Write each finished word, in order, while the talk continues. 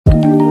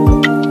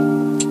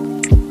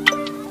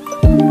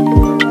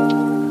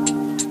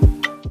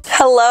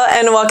Hello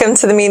and welcome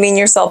to the Meeting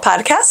Your Soul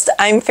podcast.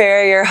 I'm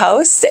Farah, your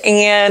host,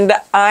 and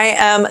I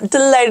am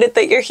delighted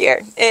that you're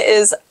here. It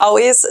is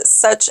always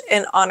such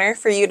an honor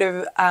for you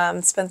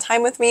to spend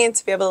time with me and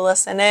to be able to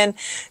listen in,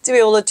 to be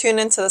able to tune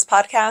into this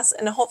podcast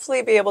and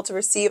hopefully be able to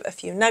receive a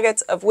few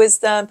nuggets of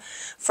wisdom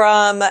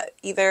from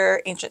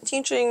either ancient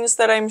teachings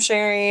that I'm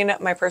sharing,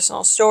 my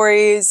personal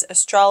stories,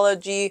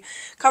 astrology,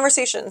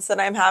 conversations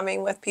that I'm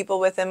having with people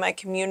within my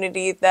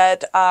community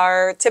that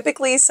are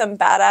typically some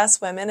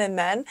badass women and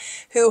men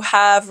who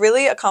have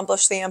really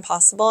accomplished the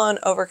impossible and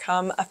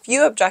overcome a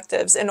few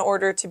objectives in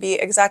order to be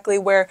exactly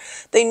where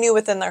they knew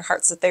within their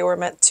hearts that they were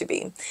meant to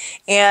be.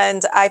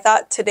 And I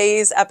thought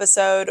today's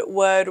episode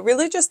would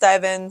really just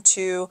dive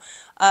into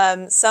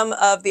some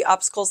of the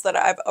obstacles that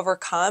I've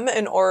overcome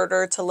in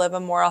order to live a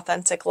more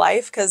authentic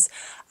life, because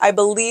I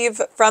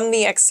believe from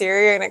the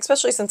exterior, and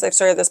especially since I've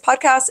started this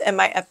podcast, it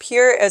might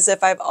appear as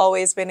if I've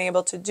always been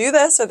able to do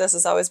this, or this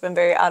has always been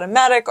very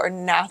automatic or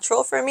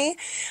natural for me.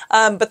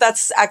 But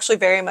that's actually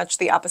very much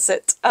the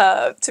opposite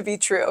to be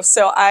true.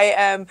 So I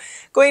am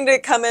going to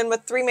come in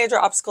with 3 major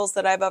obstacles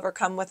that I've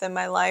overcome within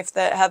my life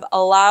that have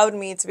allowed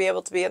me to be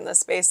able to be in this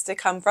space, to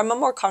come from a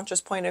more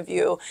conscious point of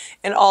view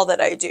in all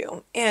that I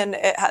do. And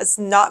it has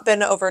not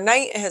been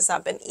overnight. It has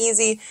not been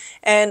easy.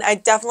 And I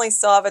definitely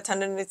still have a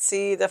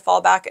tendency to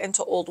fall back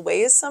into old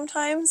ways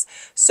sometimes.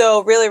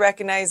 So really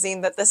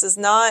recognizing that this is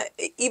not,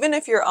 even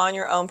if you're on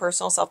your own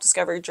personal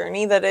self-discovery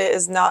journey, that it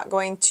is not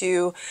going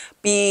to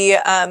be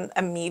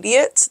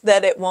immediate,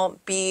 that it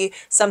won't be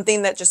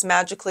something that just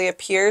magically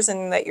appears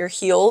and that you're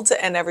healed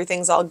and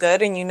everything's all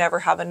good and you never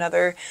have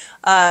another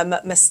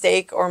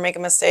mistake or make a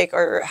mistake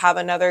or have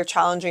another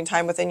challenging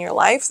time within your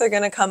life. They're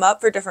going to come up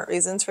for different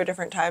reasons, for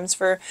different times,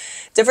 for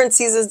different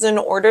seasons in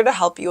order to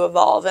help you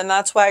evolve. And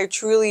that's why I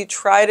truly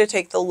try to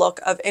take the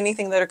look of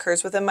anything that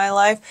occurs within my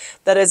life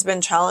that has been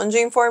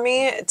challenging for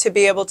me to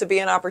be able to be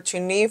an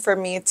opportunity for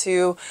me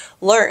to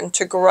learn,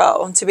 to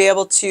grow, and to be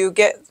able to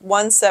get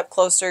one step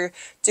closer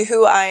to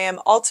who I am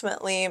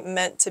ultimately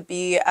meant to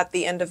be at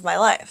the end of my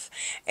life.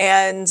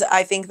 And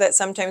I think that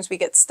sometimes we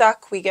get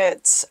stuck, we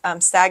get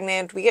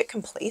stagnant, we get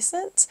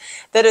complacent,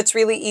 that it's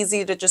really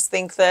easy to just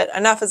think that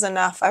enough is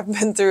enough. I've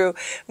been through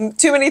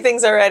too many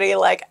things already.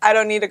 Like, I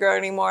don't need to grow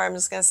anymore. I'm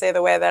just going to stay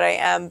the way that I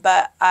am.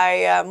 But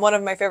one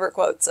of my favorite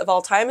quotes of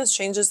all time is,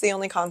 change is the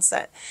only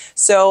constant.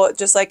 So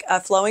just like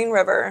a flowing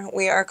river,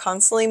 we are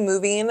constantly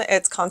moving.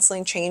 It's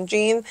constantly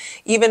changing.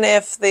 Even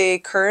if the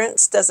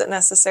current doesn't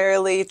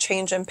necessarily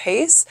change in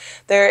pace,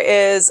 there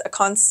is a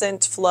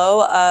constant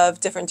flow of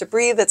different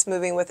debris that's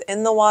moving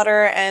within the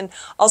water, and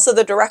also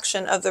the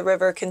direction of the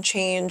river can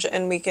change,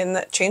 and we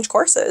can change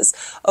courses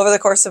over the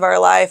course of our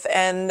life.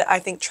 And I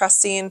think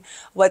trusting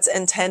what's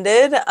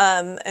intended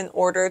in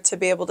order to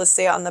be able to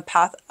stay on the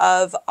path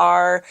of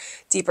our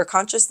deeper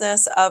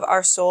consciousness, of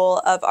our soul,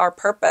 of our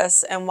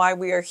purpose, and why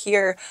we are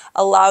here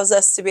allows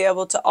us to be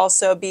able to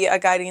also be a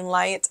guiding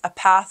light, a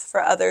path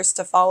for others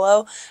to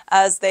follow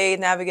as they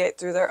navigate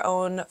through their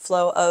own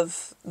flow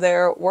of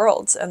their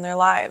worlds and their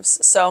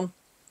lives. So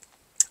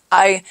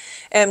I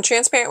am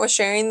transparent with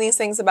sharing these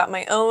things about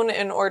my own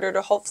in order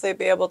to hopefully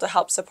be able to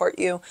help support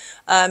you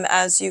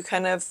as you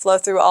kind of flow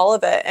through all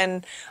of it.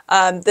 And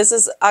this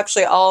is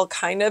actually all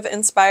kind of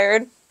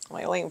inspired. Am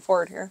I leaning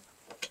forward here?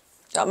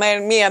 Don't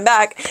mind me, I'm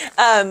back.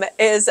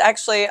 Is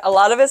actually, a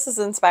lot of this is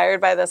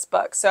inspired by this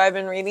book. So I've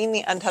been reading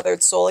The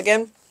Untethered Soul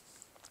again,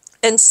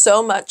 and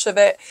so much of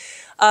it,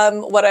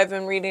 what I've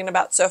been reading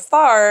about so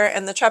far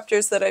and the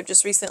chapters that I've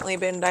just recently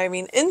been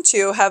diving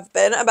into have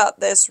been about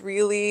this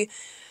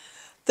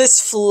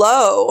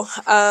flow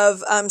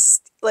of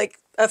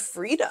of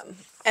freedom,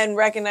 and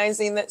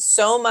recognizing that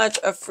so much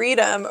of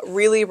freedom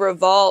really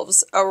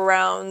revolves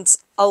around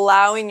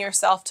allowing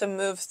yourself to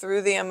move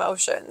through the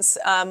emotions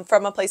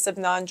from a place of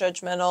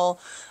non-judgmental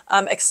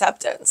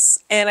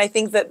acceptance. And I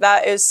think that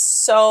that is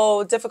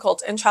so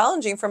difficult and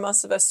challenging for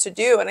most of us to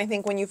do. And I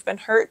think when you've been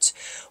hurt,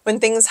 when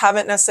things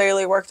haven't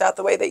necessarily worked out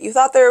the way that you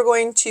thought they were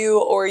going to,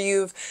 or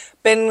you've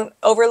been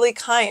overly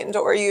kind,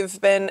 or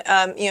you've been,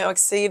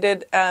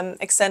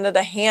 extended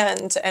a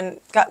hand and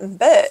gotten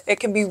bit, it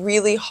can be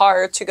really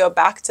hard to go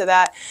back to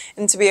that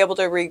and to be able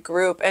to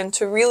regroup and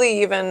to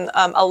really even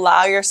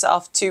allow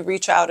yourself to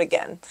reach out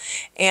again.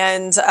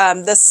 And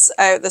this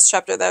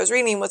chapter that I was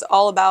reading was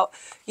all about,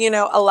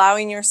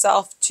 allowing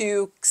yourself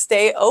to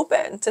stay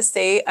open, to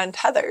stay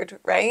untethered,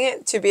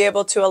 right? To be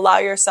able to allow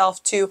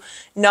yourself to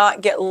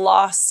not get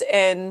lost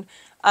in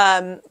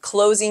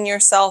closing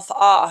yourself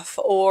off,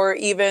 or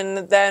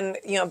even then,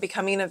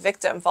 becoming a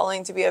victim,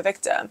 falling to be a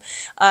victim.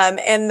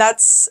 And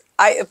that's,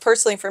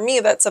 personally, for me,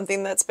 that's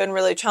something that's been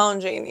really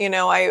challenging.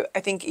 I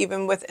think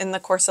even within the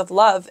course of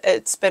love,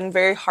 it's been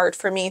very hard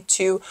for me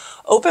to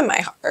open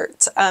my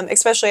heart,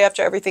 especially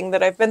after everything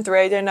that I've been through.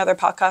 I did another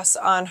podcast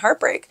on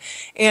heartbreak,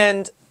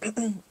 and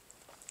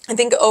I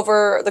think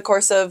over the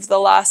course of the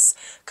last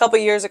couple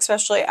of years,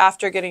 especially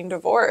after getting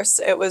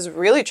divorced, it was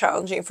really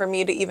challenging for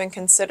me to even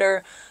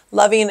consider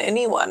loving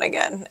anyone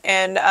again.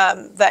 And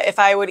that if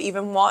I would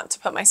even want to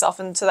put myself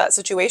into that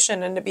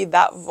situation and to be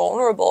that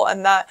vulnerable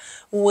and that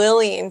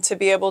willing to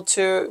be able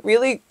to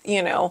really,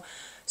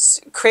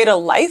 create a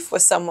life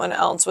with someone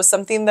else was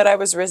something that I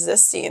was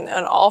resisting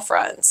on all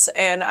fronts.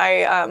 And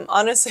I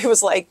honestly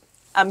was like,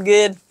 I'm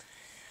good.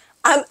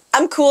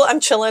 I'm cool. I'm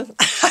chilling.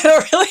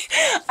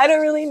 I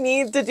don't really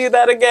need to do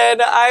that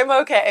again. I'm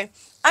okay.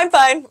 I'm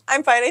fine.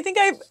 I'm fine. I think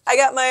I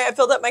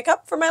filled up my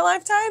cup for my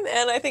lifetime,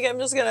 and I think I'm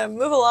just gonna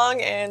move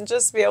along and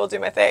just be able to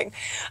do my thing.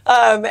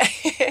 Um,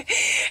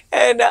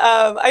 and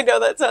I know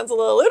that sounds a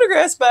little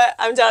ludicrous, but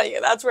I'm telling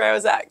you, that's where I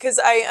was at because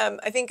I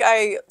think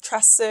I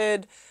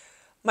trusted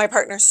my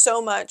partner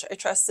so much. I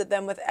trusted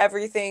them with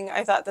everything.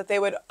 I thought that they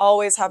would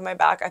always have my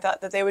back. I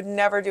thought that they would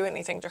never do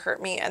anything to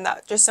hurt me, and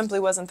that just simply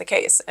wasn't the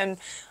case. And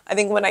I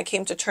think when I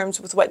came to terms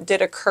with what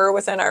did occur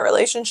within our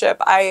relationship,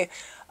 I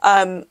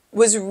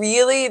was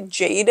really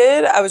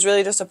jaded. I was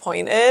really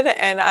disappointed,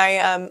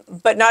 and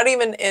but not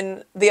even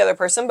in the other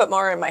person, but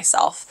more in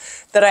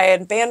myself. That I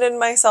had abandoned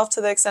myself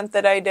to the extent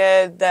that I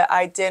did. That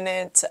I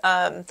didn't.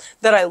 That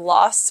I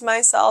lost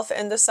myself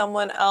into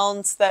someone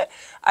else. That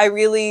I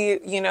really,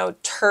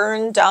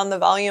 turned down the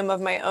volume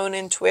of my own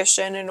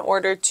intuition in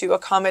order to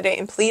accommodate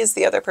and please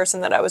the other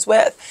person that I was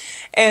with.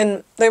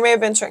 And there may have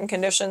been certain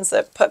conditions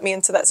that put me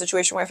into that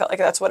situation where I felt like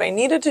that's what I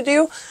needed to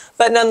do,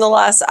 but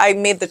nonetheless, I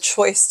made the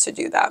choice to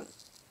do that.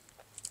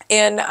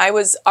 And I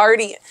was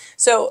already,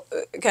 so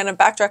kind of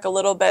backtrack a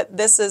little bit.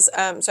 This is,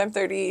 so I'm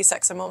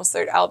 36, I'm almost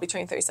 30, I'll be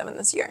turning 37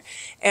 this year.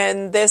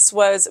 And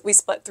we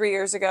split 3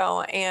 years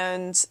ago,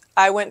 and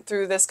I went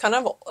through this kind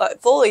of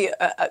fully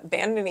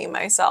abandoning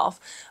myself,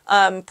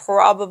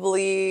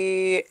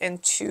 probably in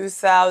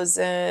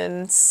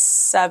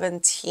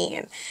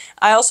 2017.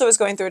 I also was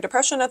going through a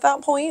depression at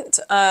that point.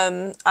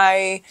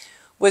 I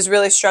was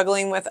really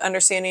struggling with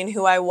understanding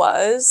who I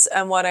was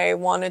and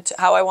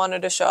how I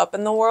wanted to show up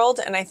in the world.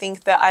 And I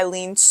think that I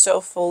leaned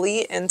so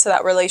fully into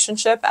that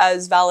relationship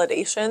as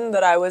validation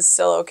that I was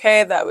still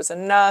okay, that was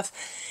enough,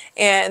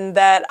 and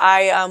that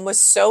I was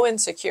so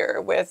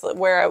insecure with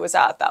where I was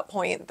at that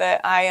point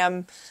that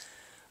I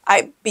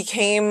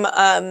became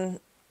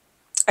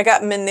I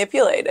got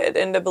manipulated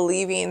into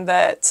believing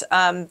that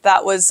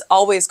that was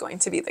always going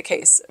to be the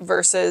case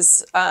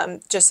versus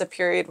just a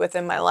period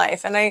within my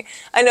life. And I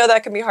know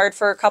that can be hard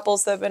for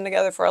couples that have been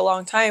together for a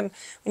long time.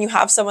 When you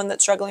have someone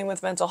that's struggling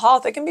with mental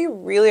health, it can be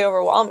really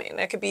overwhelming.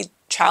 It could be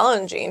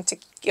challenging to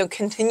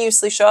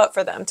continuously show up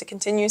for them, to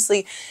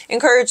continuously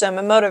encourage them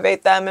and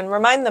motivate them and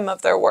remind them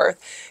of their worth,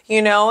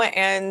 and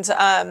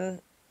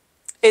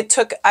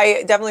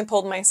I definitely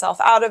pulled myself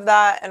out of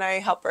that, and I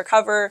helped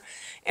recover,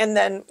 and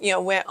then,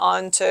 went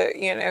on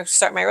to,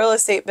 start my real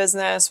estate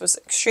business, was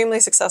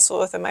extremely successful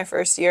within my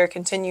first year,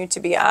 continued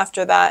to be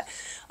after that,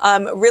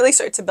 really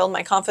started to build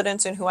my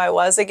confidence in who I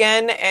was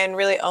again, and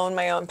really own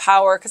my own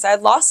power, because I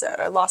lost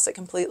it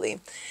completely.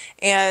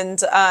 And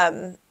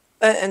to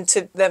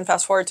then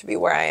fast forward to be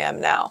where I am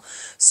now.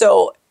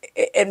 So,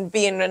 and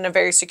being in a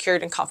very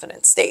secured and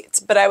confident state.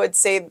 But I would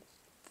say,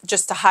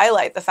 just to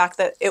highlight the fact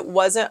that it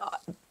wasn't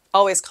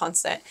always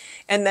constant.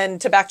 And then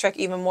to backtrack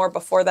even more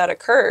before that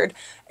occurred,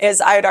 is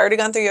I had already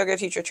gone through yoga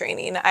teacher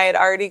training. I had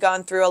already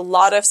gone through a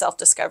lot of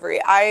self-discovery.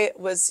 I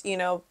was,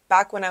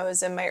 back when I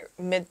was in my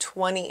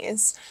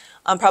mid-20s,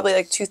 probably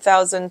like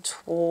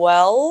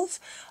 2012,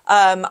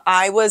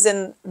 I was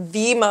in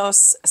the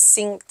most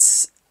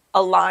synced,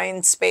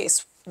 aligned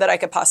space that I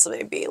could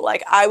possibly be.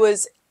 Like, I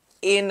was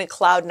in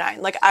cloud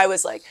nine. Like, I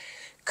was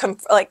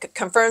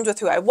confirmed with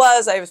who I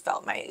was. I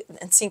felt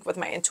in sync with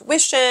my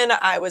intuition.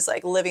 I was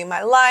living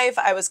my life.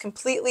 I was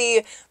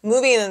completely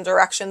moving in the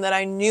direction that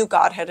I knew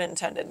God had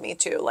intended me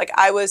to. Like,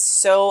 I was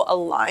so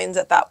aligned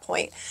at that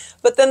point.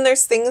 But then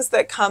there's things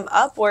that come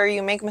up where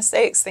you make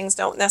mistakes. Things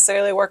don't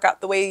necessarily work out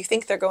the way you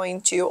think they're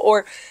going to,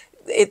 or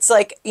it's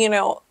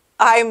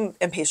I'm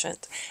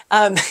impatient.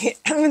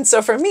 And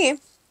so for me,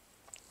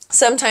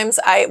 sometimes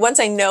once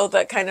I know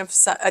that kind of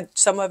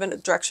somewhat of a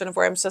direction of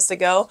where I'm supposed to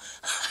go,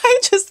 I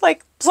just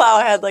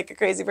plow ahead like a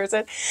crazy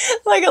person,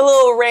 like a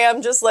little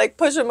ram, just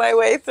pushing my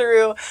way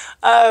through.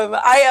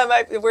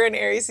 We're in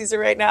Aries season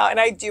right now, and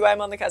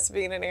I'm on the cusp of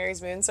being an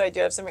Aries moon, so I do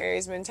have some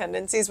Aries moon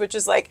tendencies, which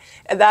is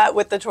that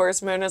with the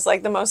Taurus moon is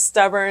the most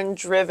stubborn,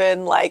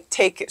 driven,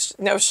 take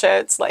no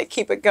shits,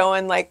 keep it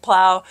going,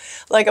 plow,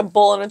 like a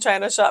bull in a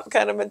china shop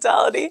kind of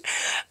mentality.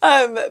 So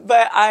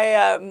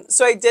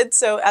I did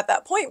so at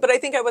that point, but I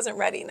think I wasn't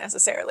ready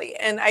necessarily.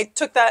 And I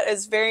took that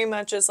as very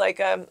much as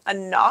a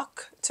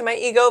knock to my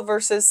ego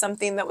versus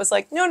something that was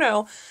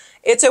no,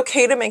 it's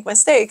okay to make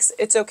mistakes.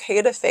 It's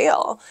okay to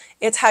fail.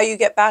 It's how you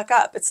get back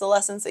up. It's the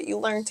lessons that you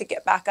learn to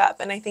get back up.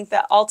 And I think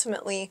that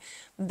ultimately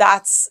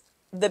that's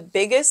the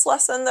biggest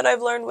lesson that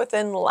I've learned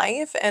within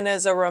life. And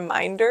as a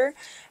reminder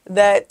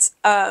that,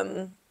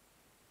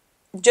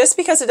 just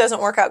because it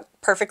doesn't work out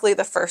perfectly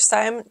the first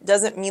time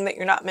doesn't mean that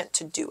you're not meant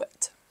to do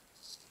it.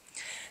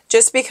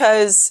 Just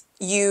because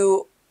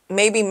you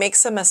maybe make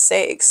some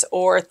mistakes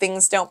or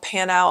things don't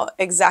pan out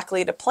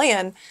exactly to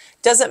plan,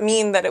 doesn't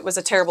mean that it was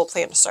a terrible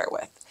plan to start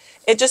with.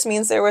 It just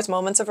means there was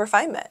moments of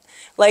refinement.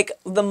 Like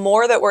the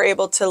more that we're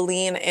able to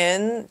lean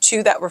in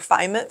to that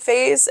refinement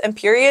phase and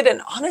period,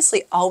 and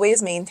honestly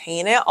always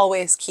maintain it,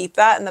 always keep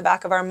that in the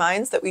back of our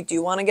minds that we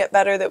do want to get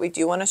better, that we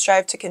do want to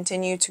strive to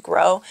continue to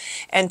grow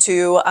and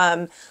to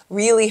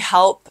really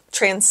help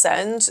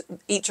transcend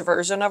each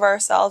version of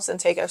ourselves and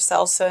take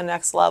ourselves to the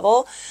next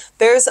level.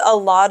 There's a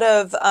lot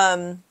of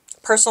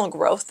personal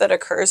growth that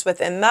occurs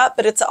within that,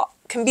 but it's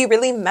can be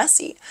really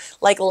messy.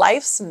 Like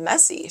life's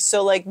messy.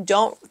 So like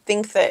don't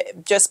think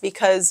that just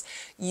because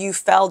you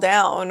fell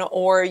down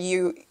or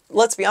you,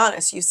 let's be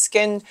honest,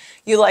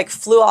 you like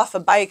flew off a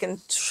bike and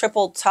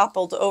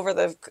toppled over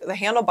the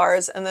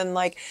handlebars and then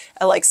like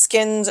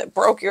skinned,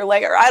 broke your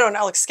leg, or I don't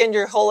know, like skinned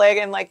your whole leg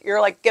and like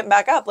you're like getting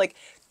back up. Like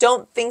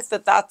don't think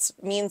that that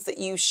means that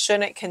you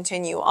shouldn't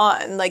continue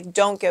on. Like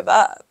don't give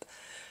up.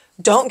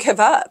 Don't give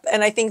up.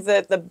 And I think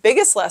that the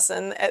biggest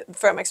lesson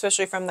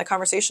especially from the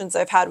conversations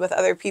I've had with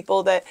other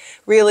people that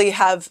really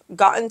have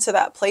gotten to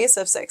that place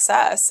of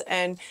success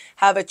and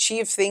have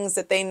achieved things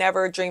that they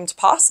never dreamed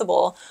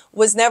possible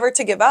was never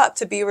to give up,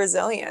 to be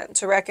resilient,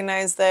 to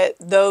recognize that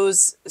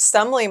those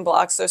stumbling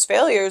blocks, those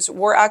failures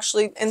were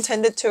actually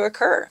intended to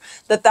occur,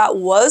 that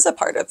was a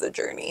part of the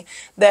journey,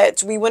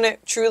 that we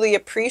wouldn't truly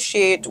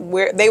appreciate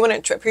they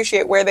wouldn't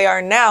appreciate where they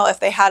are now if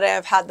they hadn't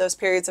have had those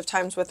periods of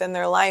times within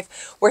their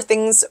life where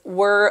things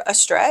were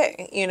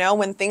astray,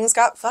 when things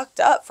got fucked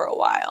up for a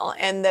while,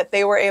 and that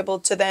they were able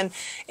to then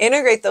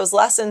integrate those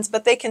lessons,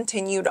 but they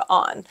continued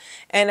on.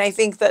 And I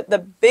think that the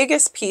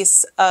biggest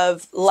piece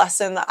of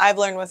lesson that I've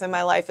learned within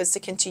my life is to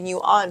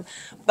continue on.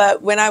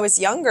 But when I was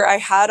younger, I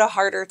had a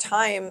harder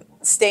time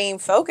staying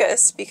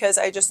focused because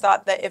I just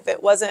thought that if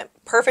it wasn't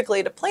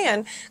perfectly to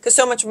plan, because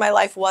so much of my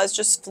life was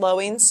just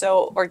flowing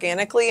so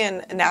organically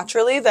and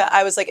naturally that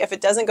I was like, if it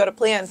doesn't go to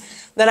plan,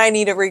 then I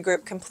need to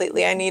regroup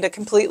completely. I need to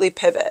completely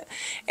pivot.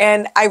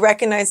 And I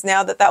recognize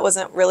now that that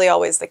wasn't really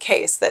always the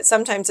case, that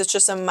sometimes it's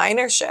just a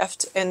minor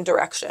shift in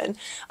direction,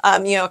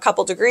 a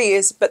couple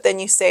degrees, but then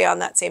you stay on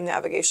that same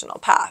navigational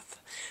path.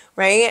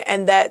 Right.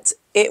 And that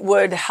it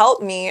would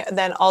help me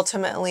then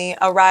ultimately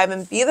arrive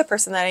and be the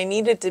person that I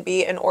needed to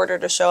be in order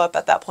to show up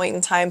at that point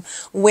in time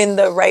when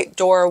the right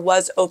door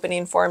was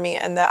opening for me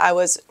and that I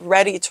was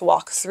ready to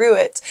walk through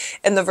it.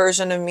 And the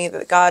version of me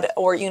that God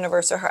or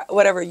universe or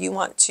whatever you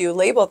want to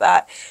label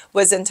that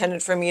was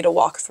intended for me to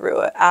walk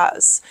through it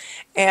as.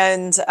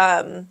 And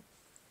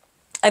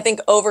I think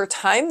over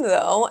time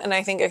though, and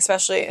I think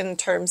especially in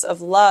terms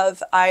of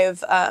love,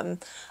 I've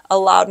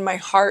allowed my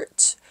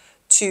heart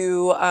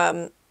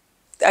to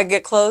I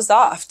get closed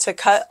off, to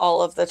cut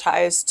all of the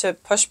ties, to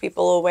push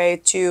people away,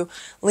 to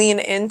lean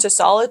into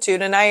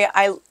solitude. And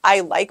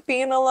I like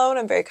being alone.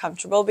 I'm very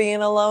comfortable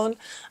being alone.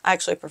 I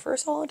actually prefer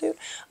solitude.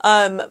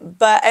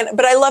 But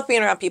I love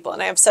being around people,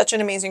 and I have such an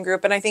amazing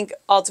group. And I think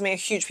ultimately a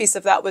huge piece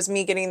of that was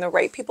me getting the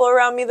right people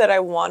around me that I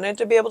wanted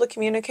to be able to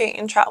communicate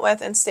and chat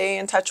with and stay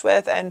in touch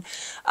with, and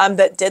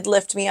that did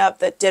lift me up,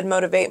 that did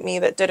motivate me,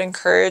 that did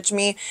encourage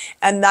me.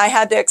 And I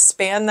had to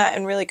expand that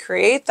and really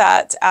create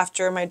that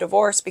after my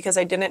divorce because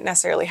I didn't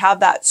necessarily have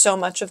that. So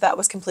much of that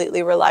was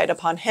completely relied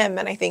upon him.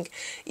 And I think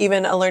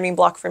even a learning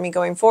block for me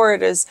going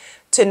forward is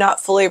to not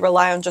fully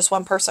rely on just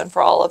one person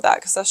for all of that,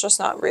 because that's just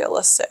not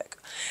realistic.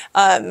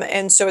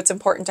 And so it's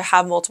important to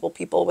have multiple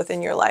people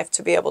within your life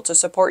to be able to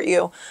support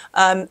you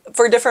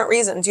for different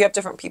reasons. You have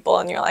different people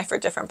in your life for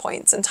different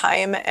points in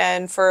time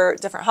and for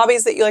different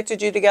hobbies that you like to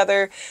do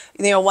together.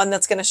 One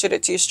that's going to shoot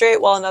it to you straight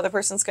while another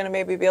person's going to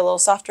maybe be a little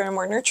softer and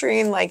more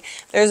nurturing. Like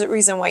there's a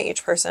reason why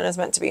each person is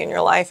meant to be in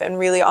your life, and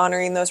really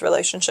honoring those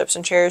relationships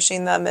and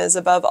cherishing them is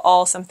above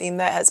all something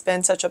that has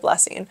been such a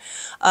blessing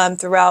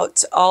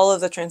throughout all of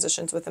the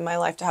transitions within my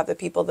life. To have the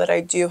people that I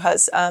do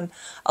has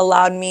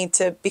allowed me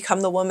to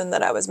become the woman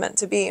that I was meant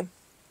to be.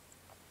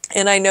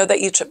 And I know that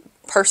each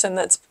person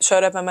that's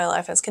showed up in my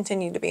life, has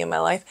continued to be in my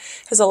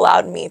life, has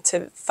allowed me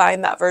to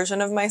find that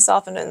version of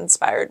myself and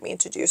inspired me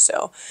to do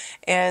so.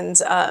 And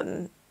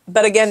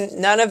but again,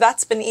 none of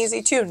that's been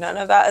easy too. None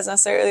of that has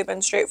necessarily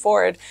been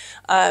straightforward.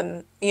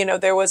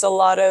 There was a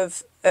lot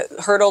of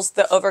hurdles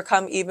to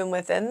overcome even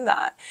within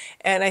that.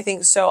 And I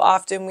think so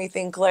often we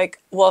think like,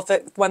 well,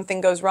 if one thing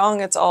goes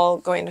wrong, it's all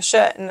going to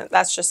shit. And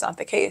that's just not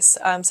the case.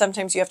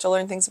 Sometimes you have to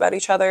learn things about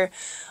each other.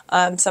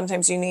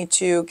 Sometimes you need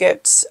to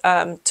get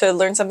to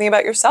learn something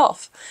about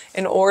yourself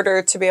in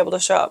order to be able to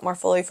show up more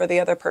fully for the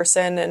other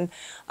person. And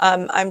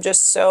I'm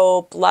just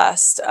so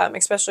blessed,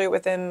 especially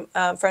within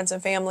friends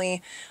and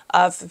family,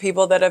 of the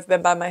people that have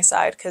been by my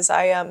side, because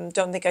I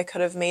don't think I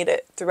could have made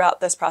it throughout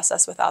this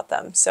process without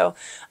them. So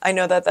I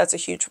know that that's a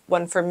huge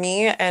one for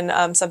me,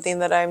 and something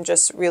that I'm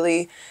just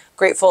really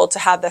grateful to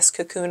have this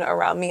cocoon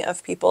around me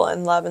of people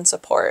and love and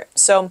support.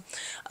 So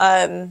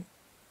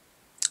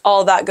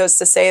all that goes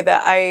to say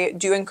that I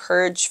do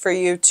encourage for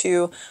you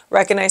to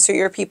recognize who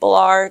your people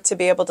are, to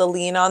be able to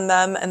lean on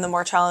them in the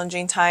more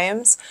challenging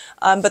times,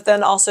 but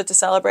then also to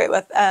celebrate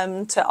with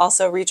them, to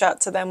also reach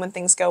out to them when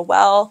things go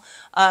well,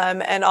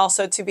 and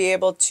also to be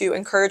able to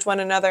encourage one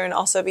another and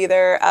also be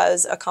there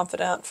as a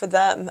confidant for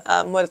them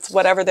with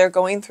whatever they're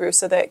going through,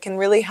 so that it can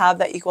really have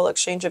that equal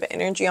exchange of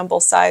energy on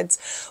both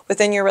sides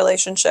within your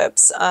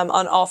relationships,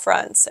 on all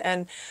fronts.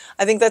 And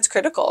I think that's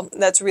critical.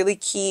 That's really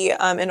key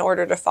in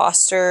order to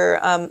foster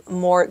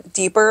more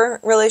deeper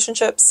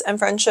relationships and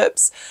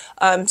friendships,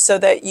 so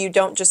that you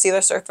don't just see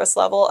the surface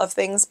level of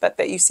things, but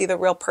that you see the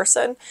real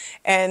person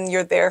and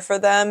you're there for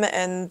them.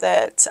 And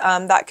that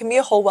that can be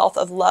a whole wealth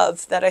of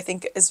love that I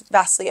think is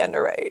vastly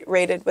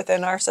underrated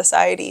within our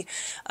society.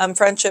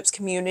 Friendships,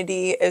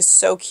 community is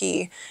so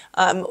key.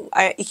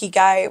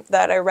 Ikigai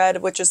that I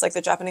read, which is like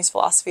the Japanese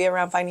philosophy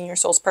around finding your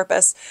soul's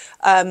purpose,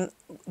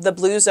 the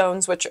blue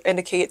zones, which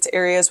indicates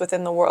areas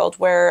within the world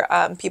where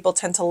people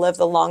tend to live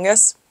the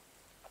longest.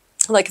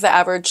 Like the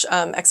average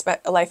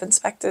life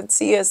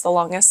expectancy is the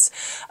longest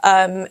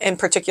in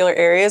particular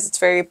areas.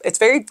 It's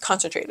very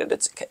concentrated.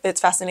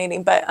 It's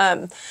fascinating. But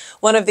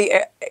one of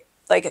the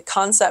like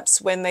concepts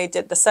when they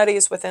did the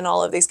studies within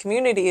all of these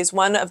communities,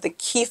 one of the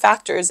key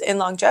factors in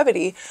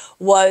longevity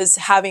was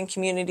having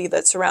community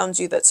that surrounds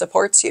you, that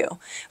supports you.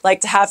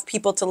 Like to have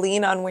people to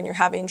lean on when you're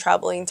having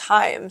troubling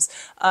times,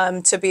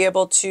 to be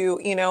able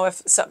to, you know,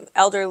 if some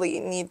elderly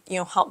need, you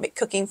know, help make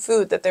cooking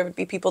food, that there would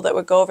be people that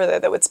would go over there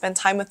that would spend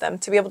time with them,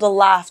 to be able to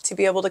laugh, to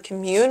be able to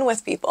commune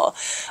with people,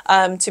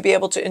 to be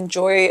able to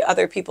enjoy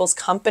other people's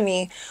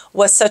company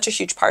was such a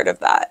huge part of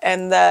that.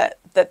 And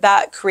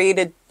that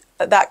created,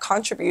 that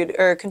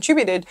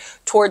contributed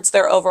towards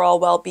their overall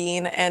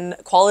well-being and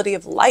quality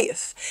of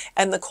life.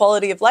 And the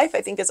quality of life, I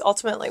think, is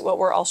ultimately what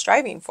we're all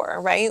striving for,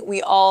 right?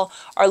 We all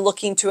are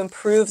looking to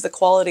improve the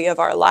quality of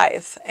our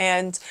life.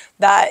 And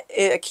that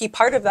a key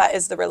part of that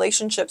is the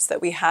relationships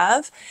that we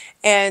have.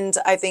 And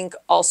I think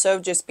also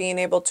just being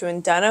able to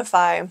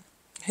identify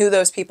who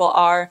those people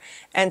are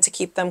and to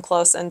keep them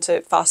close and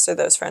to foster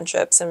those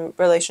friendships and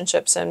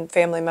relationships and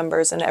family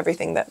members and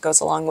everything that goes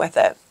along with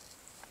it.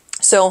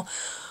 So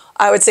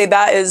I would say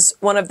that is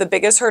one of the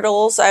biggest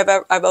hurdles I've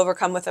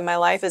overcome within my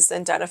life, is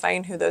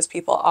identifying who those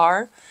people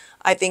are.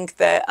 I think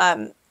that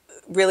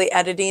really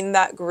editing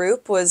that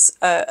group was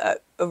a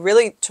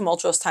really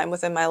tumultuous time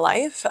within my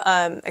life,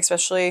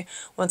 especially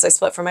once I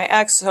split from my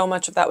ex. So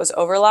much of that was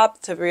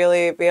overlap. To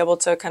really be able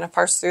to kind of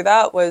parse through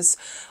that was,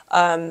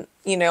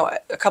 you know,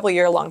 a couple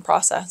year long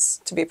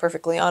process, to be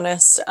perfectly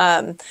honest.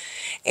 And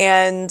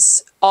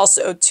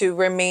also to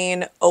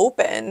remain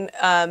open,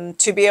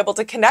 to be able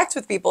to connect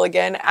with people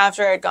again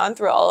after I'd gone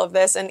through all of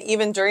this. And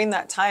even during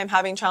that time,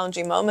 having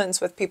challenging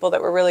moments with people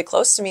that were really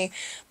close to me,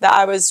 that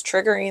I was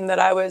triggering, that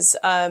I was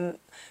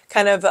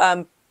kind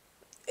of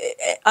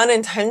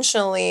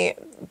unintentionally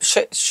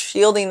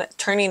shielding,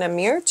 turning a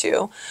mirror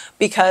to,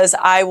 because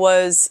I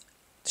was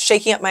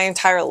shaking up my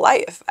entire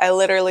life. I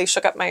literally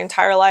shook up my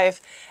entire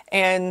life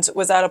and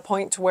was at a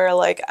point to where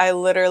like I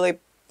literally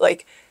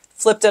like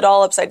flipped it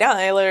all upside down.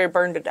 I literally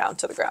burned it down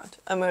to the ground.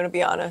 I'm going to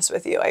be honest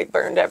with you. I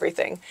burned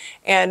everything.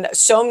 And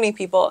so many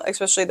people,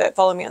 especially that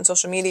follow me on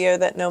social media,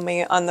 that know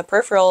me on the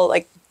peripheral,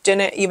 like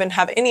didn't even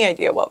have any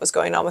idea what was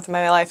going on with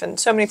my life. And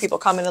so many people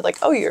commented like,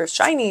 oh, you're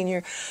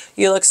shining.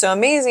 You look so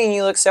amazing.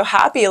 You look so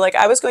happy. Like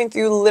I was going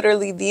through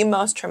literally the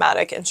most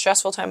traumatic and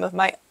stressful time of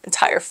my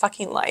entire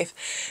fucking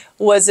life.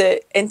 Was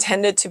it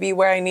intended to be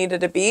where I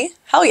needed to be?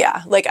 Hell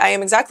yeah. Like I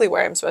am exactly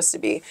where I'm supposed to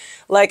be.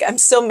 Like I'm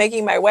still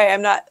making my way.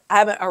 I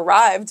haven't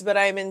arrived, but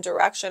I'm in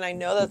direction. I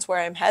know that's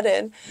where I'm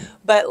headed.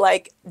 But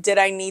like, did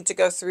I need to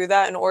go through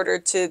that in order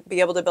to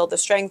be able to build the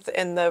strength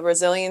and the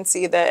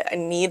resiliency that I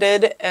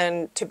needed,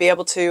 and to be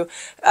able to,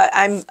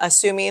 I'm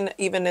assuming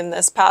even in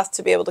this path,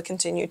 to be able to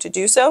continue to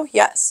do so?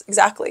 Yes,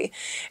 exactly.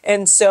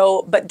 And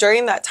so, but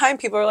during that time,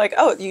 people were like,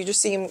 oh, you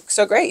just seem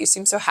so great. You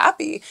seem so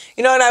happy,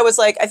 you know? And I was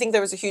like, I think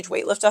there was a huge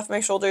weight lift off my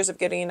shoulders of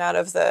getting out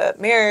of the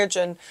marriage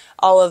and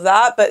all of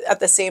that. But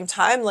at the same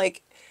time,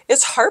 like,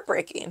 it's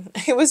heartbreaking.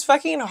 It was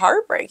fucking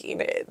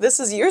heartbreaking. This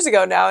is years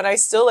ago now, and I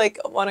still like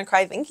want to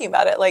cry thinking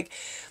about it. Like,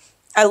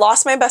 I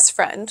lost my best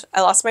friend.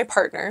 I lost my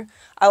partner.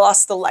 I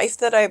lost the life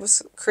that I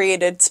was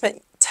created,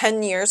 spent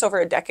 10 years, over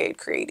a decade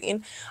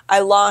creating. I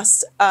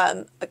lost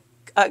a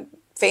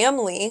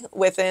family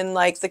within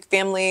like the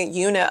family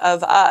unit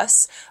of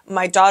us.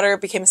 My daughter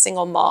became a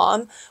single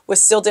mom,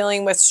 was still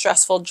dealing with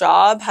stressful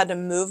job, had to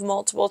move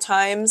multiple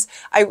times.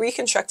 I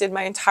reconstructed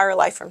my entire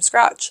life from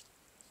scratch,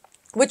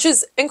 which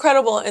is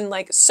incredible. And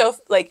like, so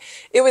like,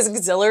 it was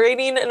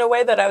exhilarating in a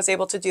way that I was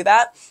able to do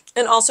that.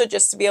 And also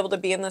just to be able to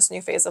be in this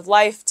new phase of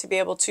life, to be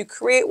able to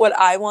create what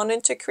I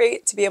wanted to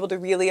create, to be able to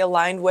really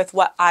align with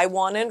what I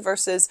wanted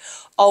versus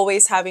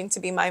always having to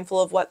be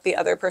mindful of what the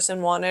other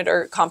person wanted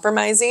or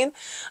compromising.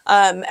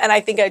 And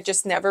I think I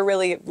just never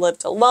really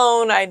lived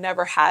alone. I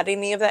never had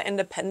any of that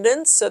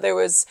independence. So there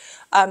was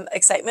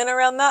excitement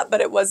around that,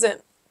 but it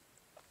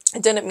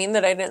didn't mean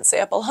that I didn't stay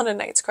up a lot of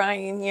nights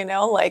crying, you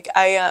know, like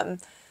I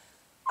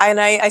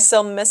I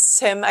still miss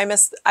him. I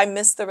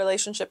miss the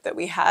relationship that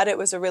we had. It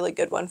was a really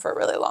good one for a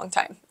really long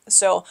time.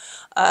 So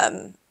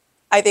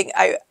I think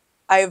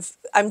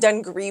I'm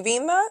done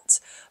grieving that,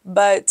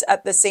 but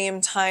at the same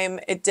time,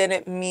 it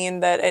didn't mean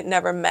that it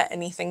never meant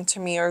anything to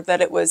me or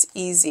that it was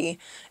easy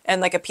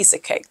and like a piece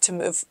of cake to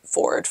move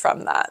forward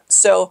from that.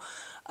 So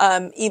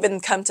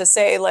even come to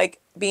say, like,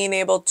 being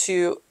able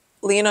to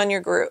lean on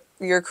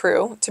your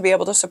crew to be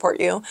able to support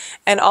you,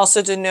 and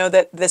also to know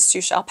that this too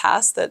shall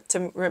pass, that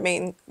to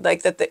remain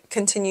like that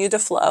continue to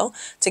flow,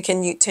 to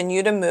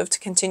continue to move, to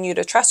continue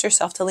to trust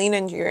yourself, to lean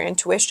into your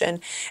intuition,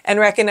 and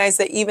recognize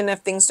that even if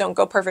things don't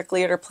go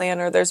perfectly at your plan,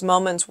 or there's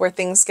moments where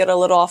things get a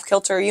little off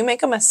kilter, you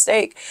make a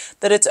mistake,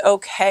 that it's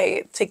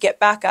okay to get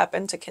back up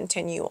and to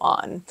continue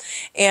on.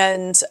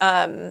 And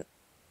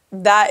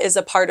that is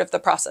a part of the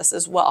process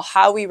as well.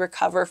 How we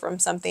recover from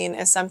something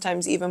is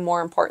sometimes even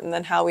more important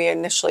than how we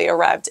initially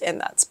arrived in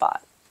that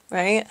spot,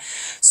 right?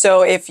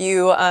 So if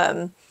you,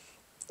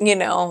 you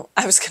know,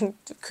 I was going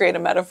to create a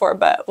metaphor,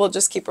 but we'll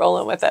just keep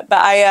rolling with it. But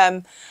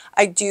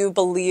I do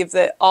believe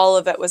that all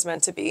of it was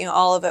meant to be.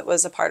 All of it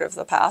was a part of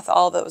the path.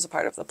 All of it was a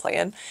part of the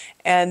plan,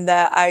 and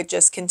that I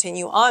just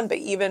continue on. But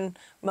even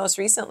most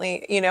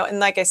recently, you know, and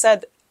like I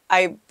said,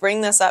 I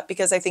bring this up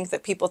because I think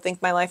that people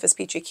think my life is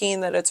peachy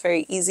keen, that it's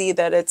very easy,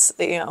 that it's,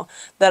 you know,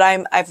 that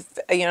I've,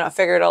 you know,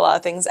 figured a lot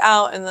of things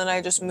out, and then I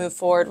just move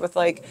forward with,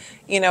 like,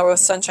 you know, with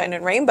sunshine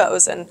and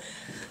rainbows. And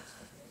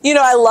you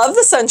know, I love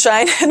the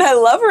sunshine and I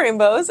love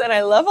rainbows and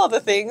I love all the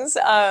things.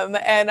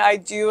 And I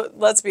do,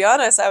 let's be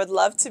honest, I would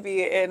love to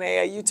be in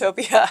a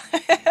utopia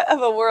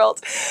of a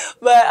world,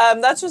 but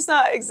that's just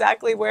not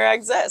exactly where I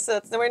exist.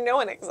 That's where no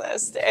one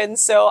exists. And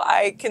so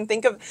I can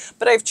think of,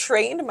 but I've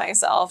trained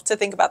myself to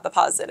think about the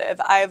positive.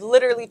 I've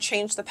literally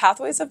changed the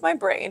pathways of my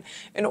brain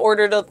in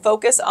order to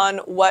focus on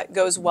what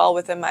goes well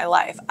within my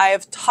life. I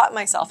have taught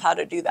myself how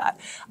to do that.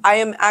 I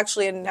am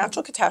actually a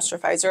natural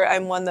catastrophizer.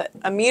 I'm one that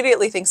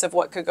immediately thinks of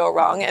what could go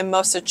wrong in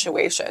most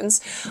situations.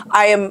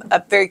 I am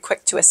very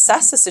quick to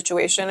assess a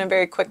situation and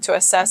very quick to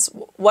assess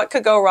what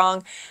could go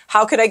wrong,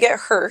 how could I get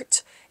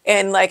hurt,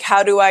 and like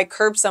how do I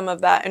curb some of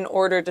that in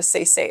order to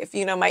stay safe.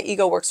 You know, my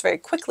ego works very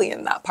quickly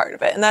in that part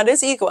of it, and that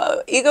is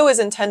ego. Ego is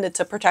intended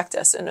to protect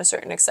us in a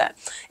certain extent.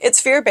 It's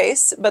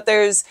fear-based, but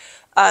there's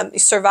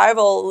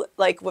survival,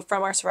 like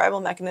from our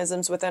survival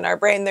mechanisms within our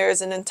brain, there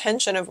is an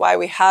intention of why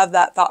we have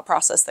that thought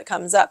process that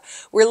comes up.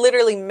 We're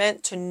literally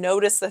meant to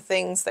notice the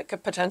things that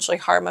could potentially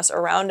harm us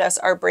around us.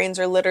 Our brains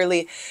are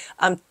literally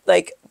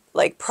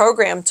like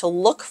programmed to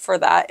look for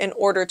that in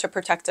order to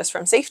protect us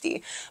from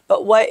safety.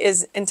 But what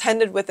is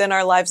intended within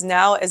our lives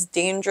now as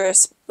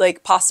dangerous,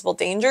 like possible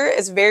danger,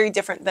 is very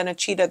different than a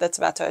cheetah that's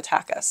about to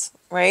attack us,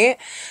 right?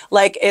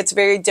 Like it's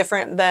very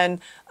different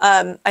than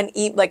an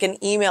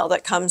email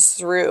that comes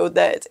through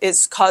that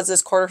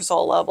causes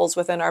cortisol levels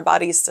within our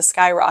bodies to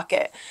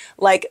skyrocket.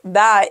 Like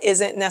that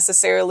isn't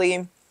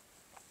necessarily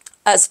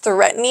as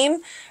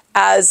threatening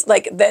as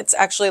like that's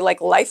actually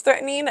like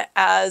life-threatening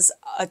as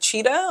a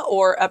cheetah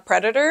or a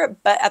predator,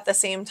 but at the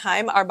same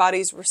time our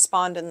bodies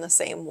respond in the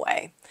same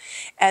way.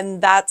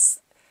 And that's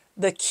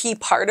the key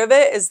part of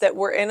it, is that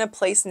we're in a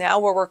place now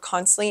where we're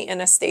constantly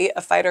in a state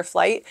of fight or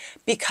flight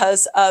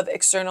because of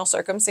external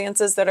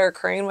circumstances that are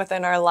occurring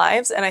within our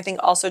lives. And I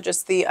think also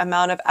just the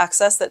amount of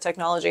access that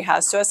technology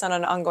has to us on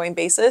an ongoing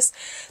basis,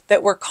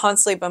 that we're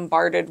constantly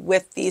bombarded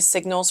with these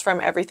signals from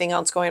everything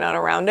else going on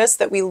around us,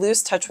 that we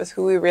lose touch with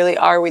who we really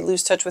are. We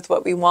lose touch with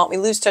what we want. We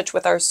lose touch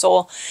with our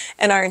soul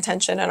and our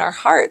intention and our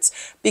hearts,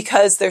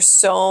 because there's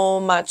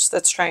so much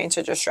that's trying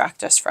to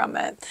distract us from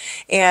it.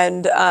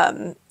 And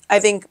I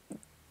think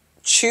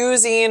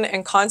choosing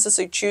and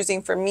consciously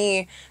choosing for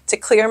me to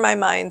clear my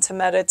mind, to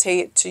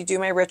meditate, to do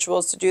my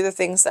rituals, to do the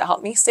things that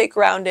help me stay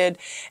grounded,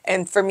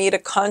 and for me to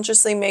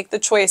consciously make the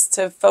choice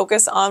to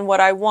focus on what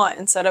I want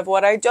instead of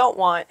what I don't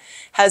want,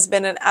 has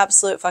been an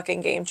absolute fucking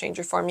game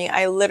changer for me.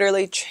 I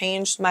literally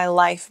changed my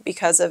life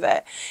because of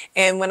it.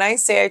 And when I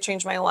say I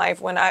changed my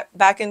life,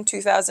 back in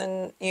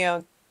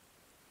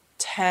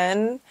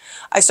 2010,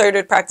 I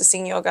started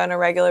practicing yoga on a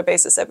regular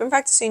basis. I've been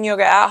practicing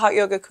yoga at Hot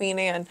Yoga Queen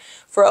Anne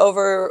for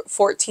over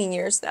 14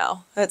 years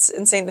now. That's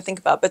insane to think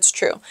about, but it's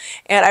true.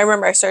 And I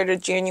remember I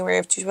started January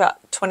of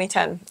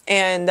 2010,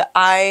 and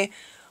I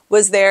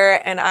was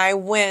there and I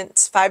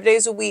went 5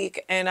 days a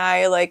week, and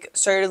I like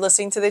started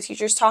listening to the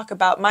teachers talk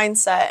about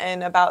mindset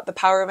and about the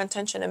power of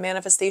intention and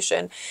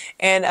manifestation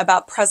and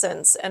about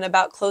presence and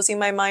about closing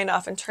my mind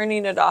off and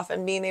turning it off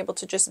and being able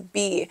to just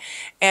be.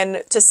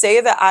 And to say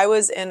that I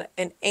was in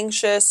an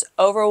anxious,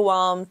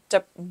 overwhelmed,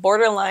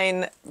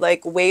 borderline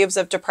like waves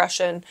of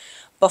depression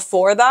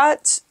before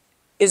that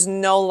is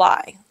no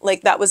lie.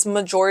 Like that was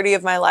majority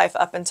of my life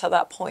up until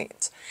that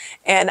point.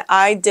 And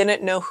I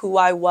didn't know who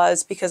I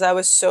was because I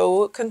was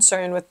so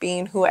concerned with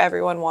being who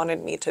everyone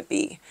wanted me to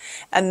be.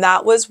 And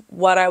that was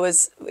what I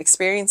was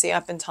experiencing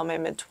up until my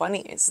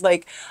mid-20s.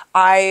 Like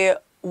I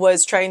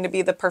was trying to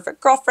be the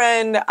perfect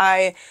girlfriend.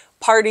 I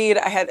partied.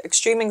 I had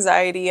extreme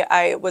anxiety.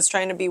 I was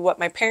trying to be what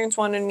my parents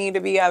wanted me to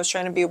be. I was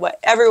trying to be what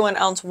everyone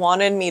else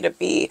wanted me to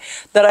be,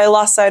 that I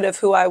lost sight of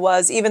who I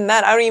was. Even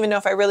then, I don't even know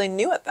if I really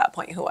knew at that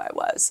point who I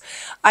was.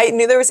 I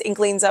knew there was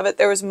inklings of it.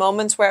 There was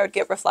moments where I would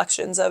get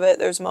reflections of it.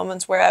 There's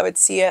moments where I would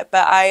see it,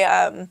 but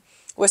I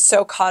was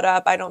so caught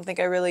up, I don't think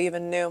I really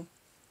even knew.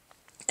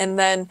 And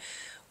then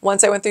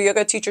once I went through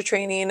yoga teacher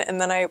training, and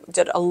then I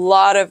did a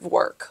lot of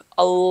work,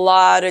 a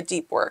lot of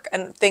deep work.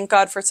 And thank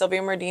God for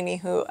Sylvia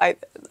Mardini, who I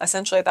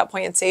essentially at that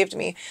point had saved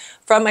me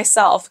from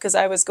myself, because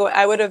I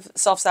would have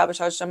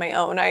self-sabotaged on my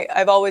own.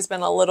 I've always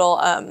been a little,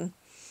 I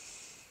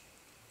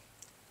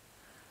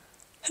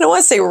don't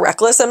want to say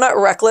reckless. I'm not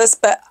reckless,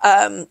 but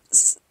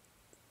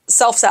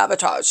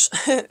self-sabotage.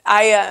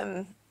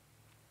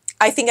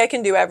 I think I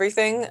can do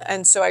everything,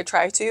 and so I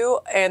try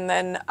to, and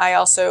then I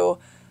also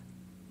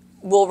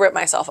will rip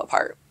myself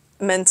apart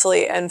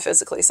mentally and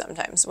physically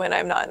sometimes when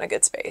I'm not in a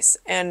good space.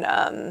 And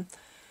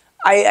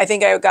I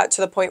think I got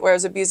to the point where I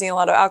was abusing a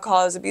lot of alcohol.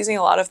 I was abusing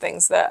a lot of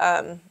things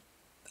that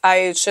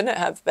I shouldn't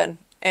have been.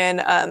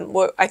 And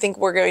I think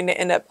we're going to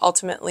end up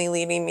ultimately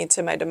leading me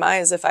to my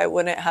demise if I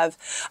wouldn't have.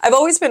 I've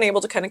always been able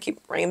to kind of keep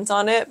reins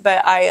on it,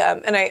 but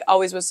I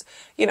always was,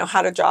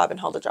 had a job and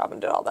held a job and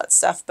did all that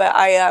stuff. But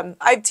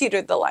I've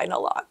teetered the line a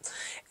lot,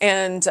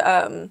 and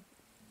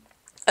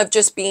of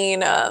just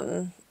being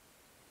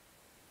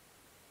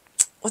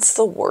what's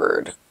the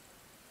word?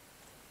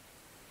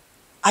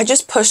 I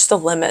just pushed the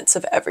limits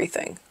of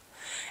everything.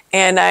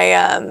 And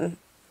I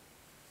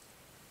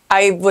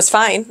was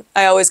fine.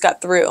 I always got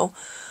through.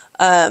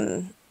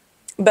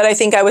 But I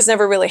think I was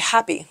never really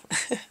happy.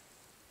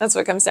 That's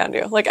what it comes down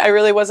to. Like, I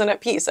really wasn't at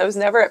peace. I was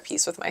never at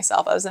peace with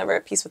myself. I was never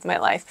at peace with my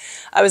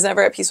life. I was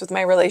never at peace with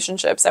my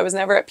relationships. I was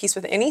never at peace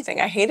with anything.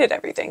 I hated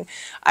everything.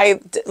 I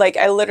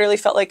literally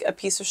felt like a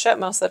piece of shit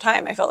most of the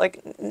time. I felt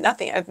like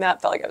nothing. I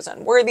felt like I was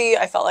unworthy.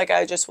 I felt like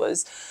I just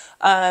was,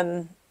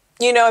 and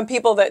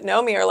people that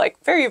know me are like,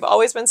 Fair, you've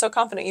always been so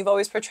confident. You've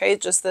always portrayed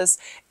just this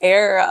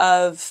air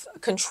of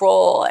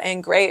control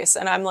and grace.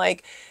 And I'm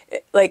like,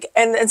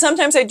 and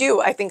sometimes I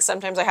do. I think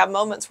sometimes I have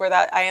moments where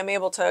that I am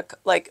able to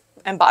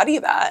embody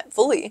that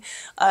fully.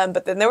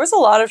 But then there was a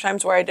lot of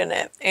times where I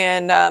didn't.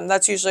 And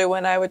that's usually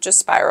when I would just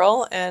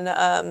spiral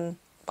and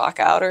block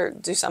out or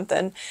do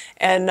something.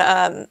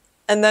 And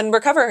then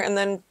recover and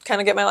then kind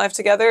of get my life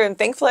together. And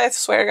thankfully, I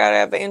swear to God, I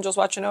have angels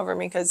watching over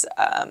me, because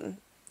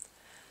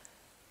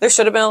there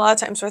should have been a lot of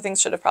times where things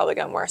should have probably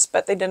gone worse,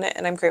 but they didn't.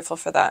 And I'm grateful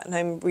for that. And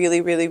I'm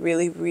really, really,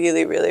 really,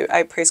 really, really,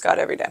 I praise God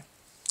every day.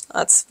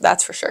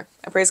 That's for sure.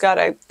 I praise God.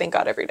 I thank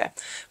God every day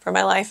for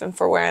my life and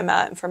for where I'm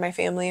at and for my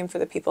family and for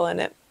the people in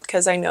it,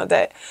 because I know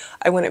that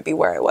I wouldn't be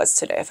where I was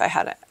today if I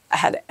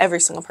had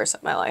every single person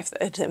in my life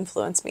that had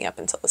influenced me up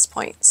until this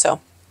point.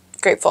 So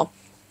grateful.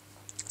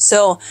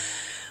 So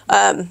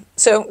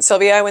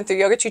Sylvia, I went through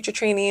yoga teacher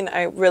training.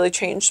 I really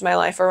changed my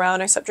life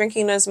around. I stopped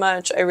drinking as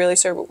much. I really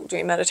started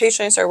doing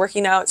meditation. I started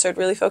working out, started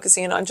really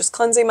focusing on just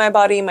cleansing my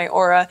body, my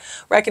aura,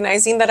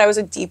 recognizing that I was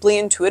a deeply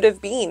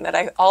intuitive being, that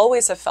I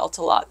always have felt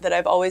a lot, that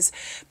I've always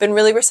been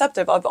really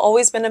receptive. I've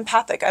always been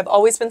empathic. I've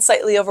always been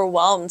slightly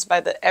overwhelmed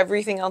by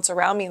everything else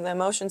around me and the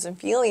emotions and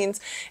feelings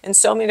and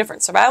so many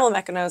different survival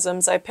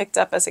mechanisms I picked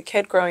up as a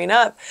kid growing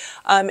up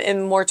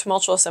in more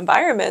tumultuous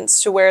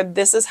environments, to where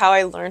this is how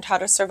I learned how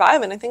to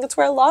survive. And I think it's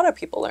where a lot of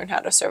people learn how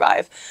to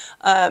survive.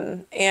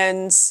 And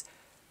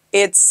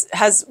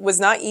was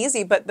not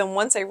easy, but then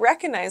once I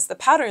recognized the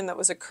pattern that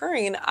was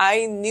occurring,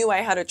 I knew I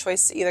had a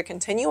choice to either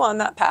continue on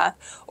that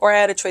path or I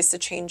had a choice to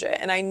change it.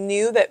 And I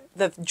knew that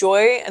the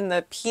joy and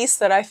the peace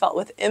that I felt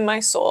within my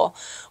soul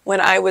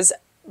when I was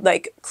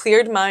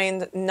cleared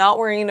mind, not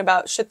worrying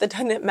about shit that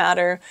didn't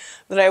matter,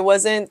 that I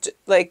wasn't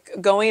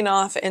going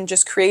off and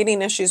just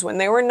creating issues when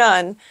there were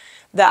none,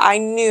 that I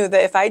knew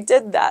that if I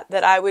did that,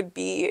 that I would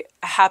be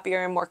a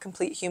happier and more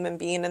complete human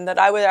being, and that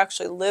I would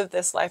actually live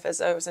this life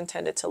as I was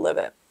intended to live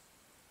it.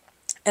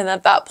 And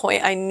at that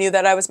point, I knew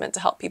that I was meant to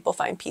help people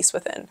find peace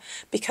within,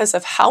 because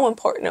of how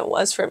important it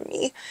was for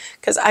me,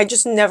 because I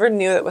just never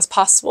knew it was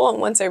possible.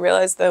 And once I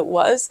realized that it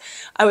was,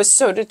 I was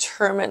so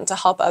determined to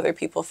help other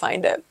people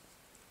find it.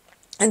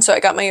 And so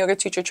I got my yoga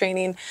teacher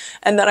training,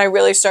 and then I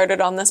really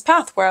started on this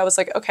path where I was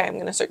like, okay, I'm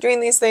going to start doing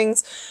these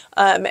things.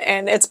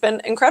 And it's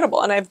been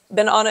incredible. And I've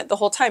been on it the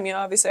whole time.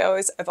 Obviously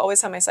I've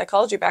always had my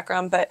psychology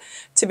background, but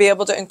to be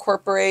able to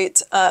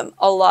incorporate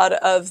a lot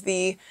of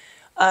the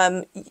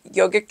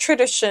yogic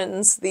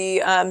traditions,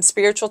 the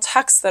spiritual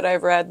texts that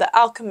I've read, the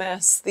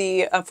alchemists,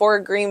 the Four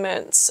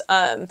Agreements,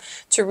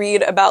 to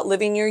read about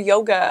living your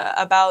yoga,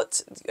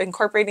 about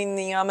incorporating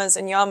the yamas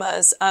and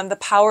yamas, the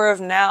power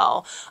of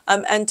now,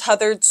 and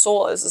Tethered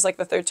Soul. This is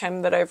the third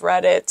time that I've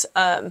read it.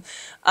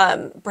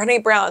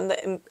 Brené Brown,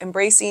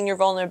 embracing your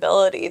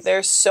vulnerability.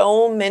 There's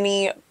so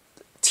many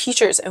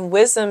teachers and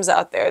wisdoms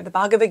out there. The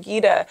Bhagavad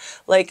Gita,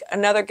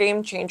 another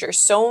game changer.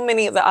 So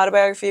many of the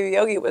Autobiography of a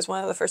Yogi was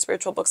one of the first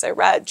spiritual books I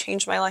read,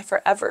 changed my life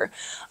forever.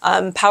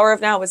 Power of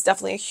Now was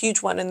definitely a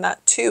huge one in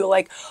that too.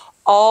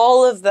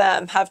 all of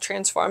them have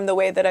transformed the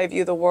way that I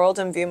view the world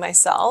and view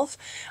myself,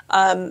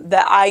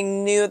 that I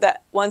knew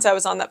that once I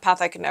was on that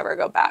path, I could never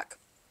go back.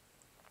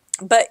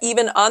 But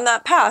even on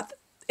that path,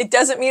 it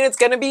doesn't mean it's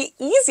going to be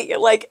easy.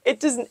 Like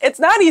it's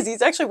not easy.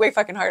 It's actually way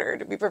fucking harder,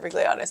 to be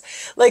perfectly honest.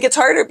 Like it's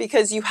harder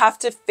because you have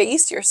to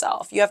face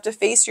yourself. You have to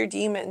face your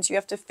demons. You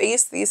have to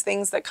face these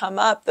things that come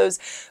up, those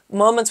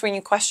moments when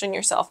you question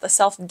yourself, the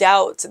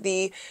self-doubt,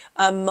 the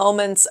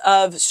moments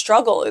of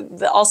struggle,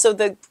 also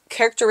the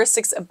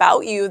characteristics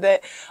about you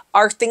that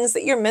are things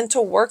that you're meant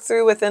to work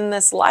through within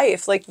this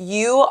life. Like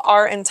you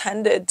are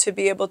intended to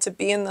be able to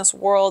be in this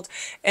world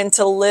and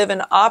to live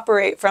and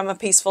operate from a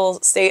peaceful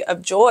state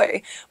of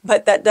joy.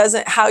 But that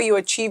doesn't, how you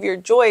achieve your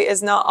joy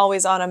is not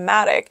always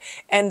automatic.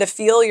 And to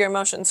feel your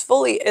emotions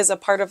fully is a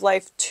part of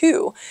life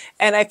too.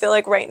 And I feel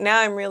like right now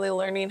I'm really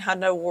learning how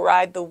to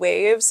ride the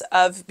waves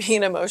of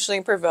being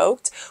emotionally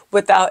provoked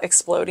without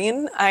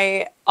exploding.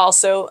 I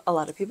also, a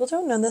lot of people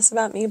don't know this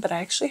about me, but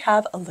I actually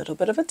have a little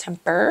bit of a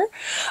temper.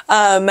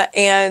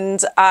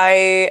 And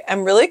I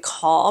am really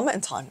calm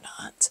until I'm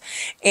not.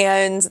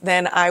 And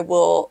then I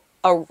will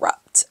erupt.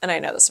 And I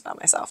know this about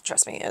myself,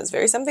 trust me, it's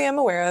very something I'm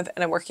aware of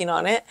and I'm working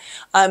on it.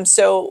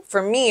 So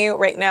for me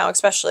right now,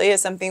 especially,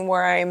 is something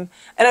where I'm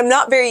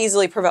not very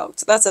easily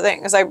provoked. That's the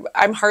thing, is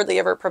I'm hardly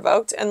ever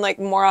provoked. And like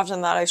more often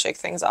than that, I shake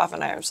things off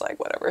and I'm just like,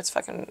 whatever, it's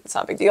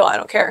not a big deal. I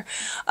don't care.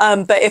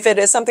 But if it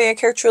is something I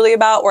care truly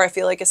about, or I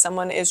feel like if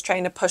someone is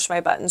trying to push my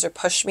buttons or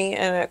push me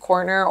in a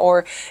corner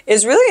or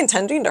is really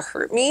intending to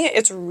hurt me,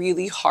 it's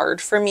really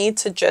hard for me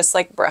to just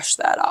like brush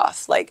that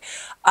off. Like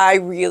I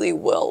really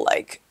will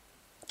like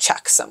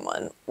check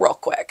someone real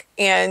quick.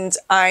 And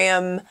I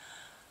am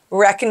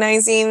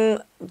recognizing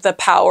the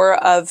power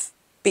of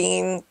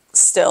being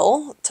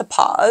still to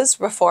pause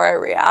before I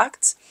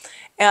react.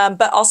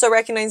 But also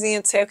recognizing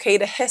it's okay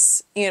to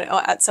hiss,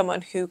 at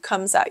someone who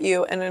comes at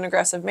you in an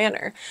aggressive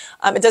manner.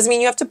 It doesn't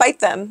mean you have to bite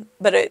them,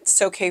 but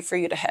it's okay for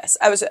you to hiss.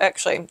 I was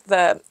actually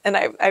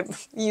I'm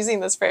using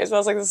this phrase, but I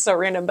was like, this is so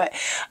random, but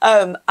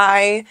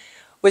I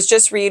was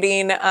just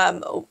reading,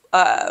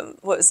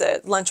 what was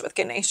it? Lunch with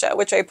Ganesha,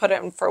 which I put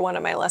in for one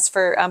of my lists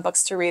for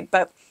books to read,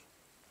 but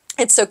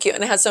it's so cute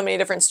and it has so many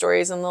different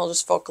stories and they'll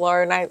just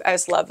folklore. And I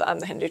just love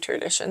the Hindu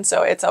tradition.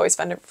 So it's always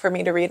fun for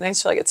me to read and I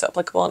just feel like it's so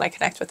applicable and I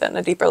connect with it on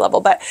a deeper level.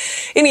 But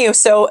anyway,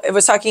 so it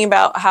was talking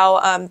about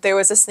how there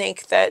was a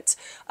snake that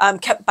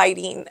kept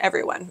biting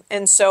everyone.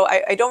 And so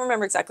I don't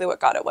remember exactly what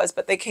god it was,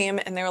 but they came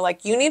and they were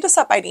like, you need to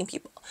stop biting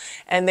people.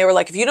 And they were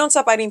like, if you don't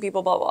stop biting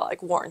people, blah, blah,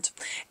 like warned.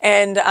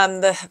 And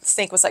the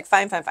snake was like,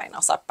 fine, fine, fine.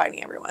 I'll stop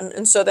biting everyone.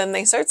 And so then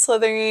they start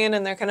slithering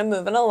and they're kind of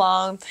moving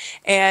along.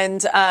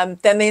 And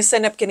then they just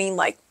end up getting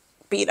like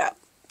beat up,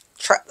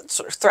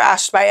 sort of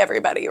thrashed by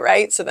everybody,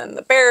 right? So then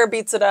the bear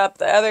beats it up,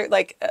 the other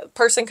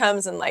person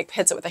comes and like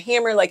hits it with a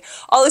hammer, like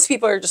all these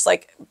people are just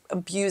like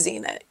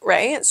abusing it,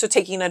 right? So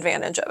taking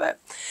advantage of it.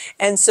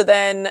 And so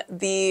then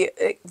the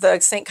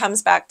snake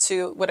comes back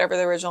to whatever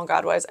the original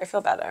god was. I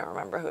feel bad, I don't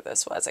remember who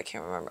this was. I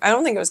can't remember. I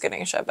don't think it was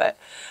Ganesha, but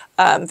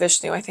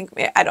Vishnu, I think.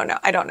 I don't know.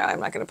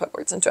 I'm not going to put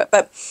words into it.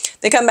 But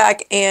they come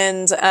back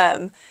and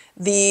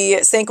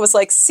the snake was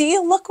like, see,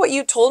 look what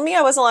you told me.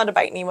 I wasn't allowed to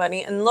bite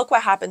anybody. And look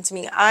what happened to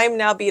me. I'm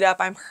now beat up.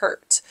 I'm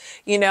hurt,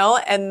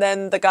 And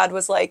then the god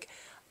was like,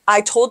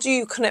 I told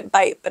you couldn't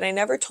bite, but I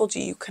never told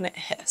you couldn't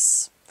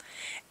hiss.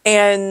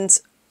 And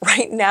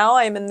right now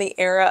I'm in the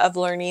era of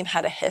learning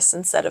how to hiss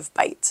instead of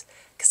bite,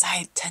 because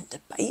I tend to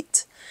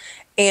bite.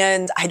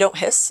 And I don't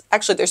hiss.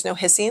 Actually, there's no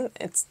hissing.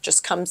 It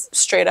just comes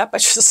straight up. I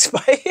just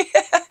bite.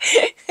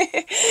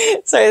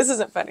 Sorry, this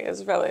isn't funny.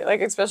 It's probably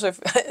like, especially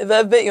if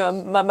I bit you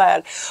on my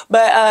bad.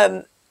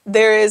 But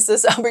there is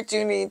this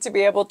opportunity to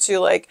be able to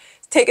like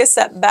take a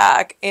step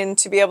back and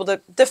to be able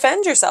to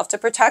defend yourself, to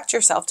protect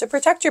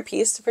your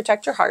peace, to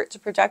protect your heart, to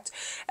protect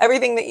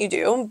everything that you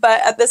do.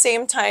 But at the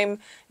same time,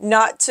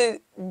 not to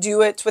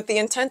do it with the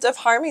intent of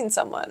harming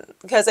someone.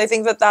 Because I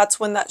think that that's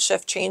when that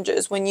shift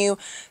changes. When you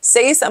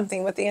say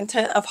something with the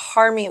intent of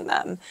harming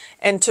them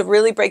and to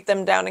really break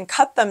them down and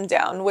cut them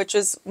down, which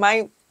is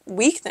my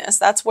weakness.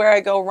 That's where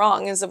I go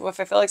wrong, is if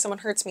I feel like someone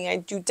hurts me, I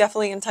do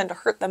definitely intend to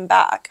hurt them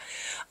back.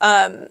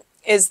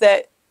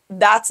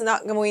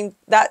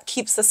 That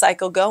keeps the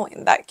cycle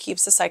going. That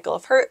keeps the cycle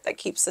of hurt. That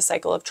keeps the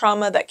cycle of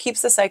trauma. That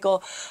keeps the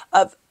cycle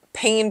of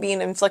pain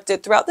being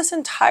inflicted throughout this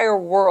entire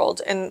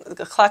world and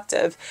the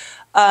collective,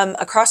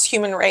 across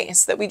human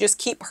race, that we just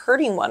keep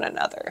hurting one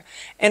another.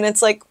 And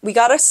it's like, we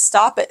got to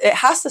stop it. It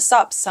has to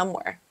stop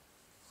somewhere,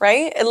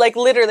 right? Like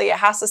literally it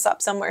has to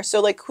stop somewhere.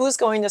 So like, who's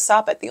going to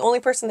stop it? The only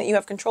person that you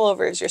have control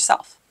over is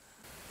yourself.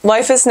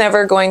 Life is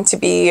never going to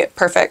be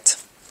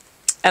perfect.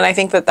 And I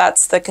think that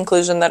that's the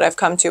conclusion that I've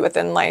come to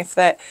within life,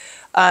 that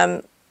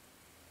one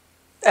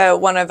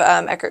of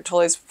Eckhart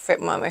Tolle's,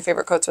 one of my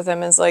favorite quotes with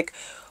him is like,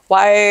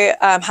 why,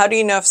 how do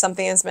you know if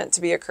something is meant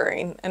to be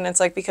occurring? And it's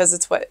like, because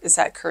it's what is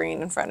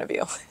occurring in front of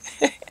you.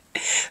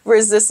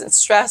 Resistance,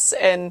 stress,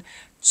 and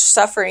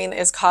suffering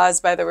is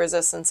caused by the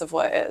resistance of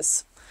what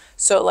is.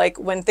 So like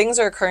when things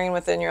are occurring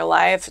within your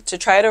life, to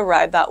try to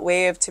ride that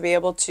wave, to be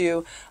able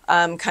to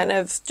kind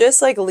of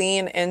just like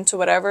lean into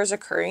whatever's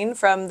occurring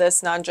from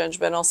this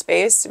non-judgmental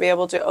space, to be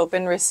able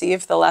to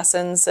receive the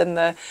lessons and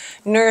the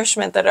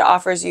nourishment that it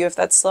offers you, if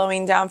that's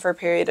slowing down for a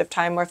period of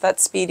time or if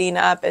that's speeding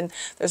up and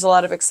there's a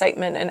lot of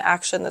excitement and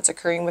action that's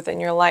occurring within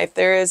your life.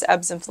 There is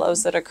ebbs and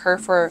flows that occur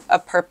for a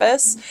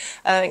purpose.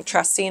 I think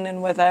trusting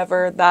in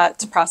whatever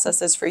that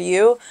process is for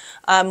you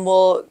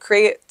will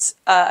create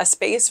a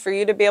space for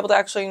you to be able to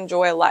actually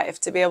enjoy life,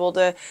 to be able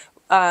to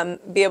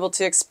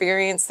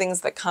experience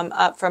things that come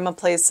up from a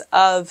place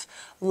of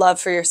love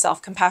for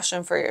yourself,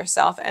 compassion for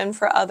yourself and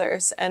for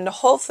others, and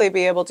hopefully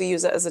be able to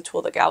use it as a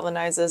tool that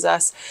galvanizes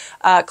us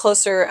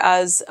closer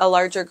as a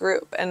larger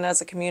group and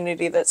as a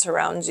community that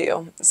surrounds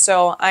you.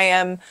 So I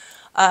am,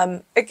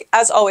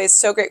 as always,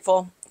 so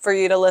grateful for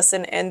you to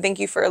listen, and thank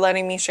you for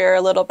letting me share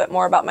a little bit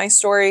more about my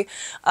story,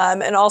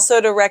 and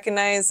also to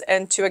recognize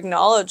and to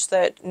acknowledge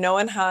that no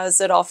one has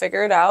it all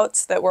figured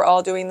out, that we're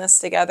all doing this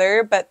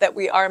together, but that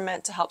we are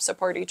meant to help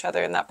support each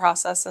other in that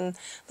process. And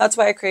that's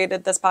why I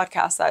created this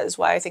podcast. That is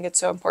why I think it's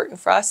so important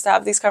for us to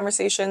have these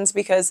conversations,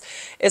 because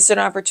it's an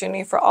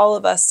opportunity for all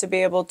of us to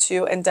be able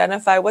to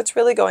identify what's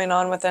really going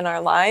on within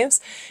our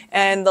lives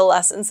and the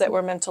lessons that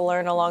we're meant to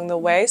learn along the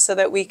way, so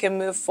that we can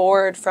move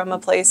forward from a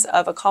place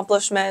of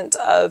accomplishment,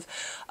 of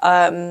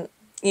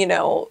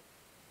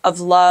of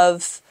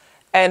love,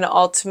 and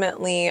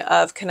ultimately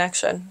of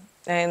connection,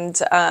 and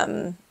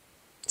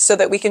so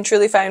that we can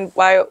truly find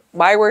why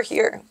we're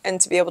here and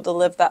to be able to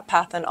live that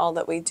path in all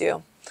that we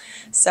do.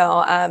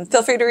 So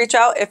feel free to reach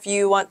out if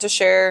you want to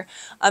share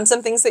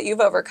some things that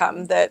you've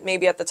overcome that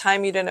maybe at the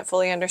time you didn't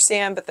fully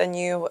understand, but then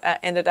you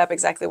ended up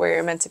exactly where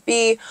you're meant to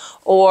be,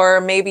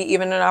 or maybe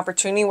even an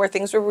opportunity where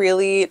things were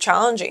really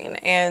challenging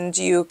and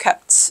you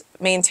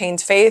maintained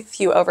faith,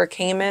 you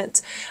overcame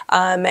it,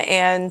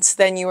 and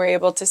then you were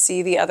able to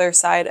see the other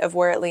side of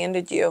where it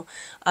landed you.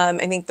 I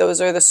think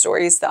those are the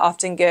stories that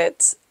often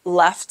get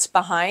left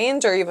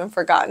behind or even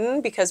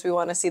forgotten, because we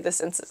want to see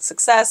this instant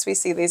success. We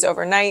see these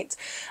overnight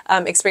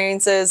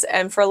experiences,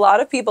 and for a lot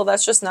of people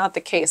that's just not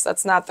the case.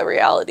 That's not the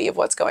reality of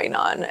what's going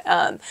on,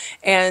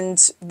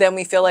 and then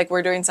we feel like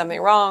we're doing something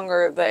wrong,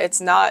 or that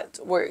it's not,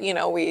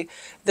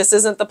 this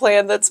isn't the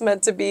plan that's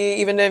meant to be,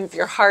 even if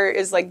your heart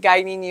is like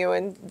guiding you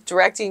and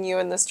directing you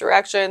in this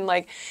direction.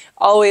 Like,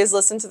 always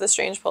listen to the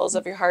strange pulls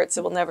of your hearts.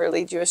 It will never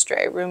lead you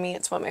astray. Rumi,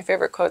 it's one of my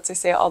favorite quotes. I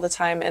say it all the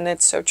time, and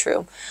it's so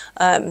true.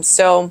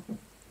 So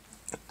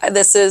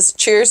this is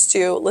cheers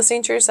to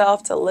listening to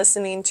yourself, to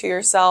listening to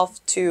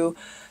yourself, to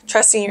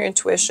trusting your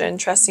intuition,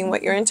 trusting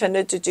what you're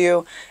intended to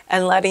do,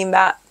 and letting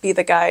that be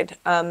the guide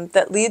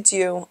that leads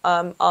you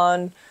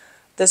on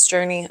this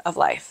journey of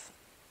life.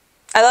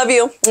 I love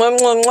you. Mwah,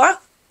 mwah, mwah.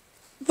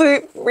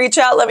 Reach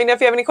out. Let me know if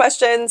you have any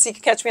questions. You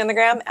can catch me on the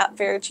gram at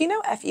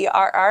Ferrachino,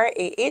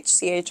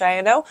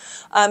 Ferrachino.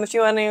 If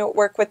you want to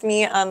work with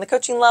me on the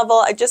coaching level,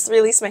 I just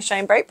released my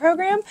Shine Bright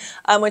program,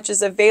 which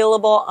is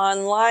available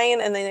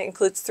online, and then it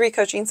includes 3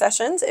 coaching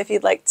sessions. If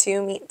you'd like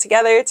to meet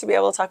together to be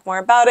able to talk more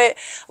about it,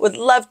 would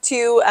love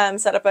to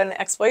set up an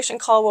exploration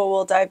call where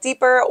we'll dive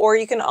deeper, or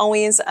you can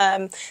always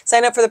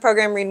sign up for the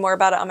program, read more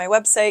about it on my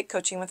website,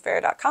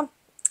 coachingwithfarrah.com.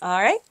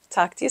 All right,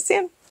 talk to you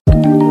soon.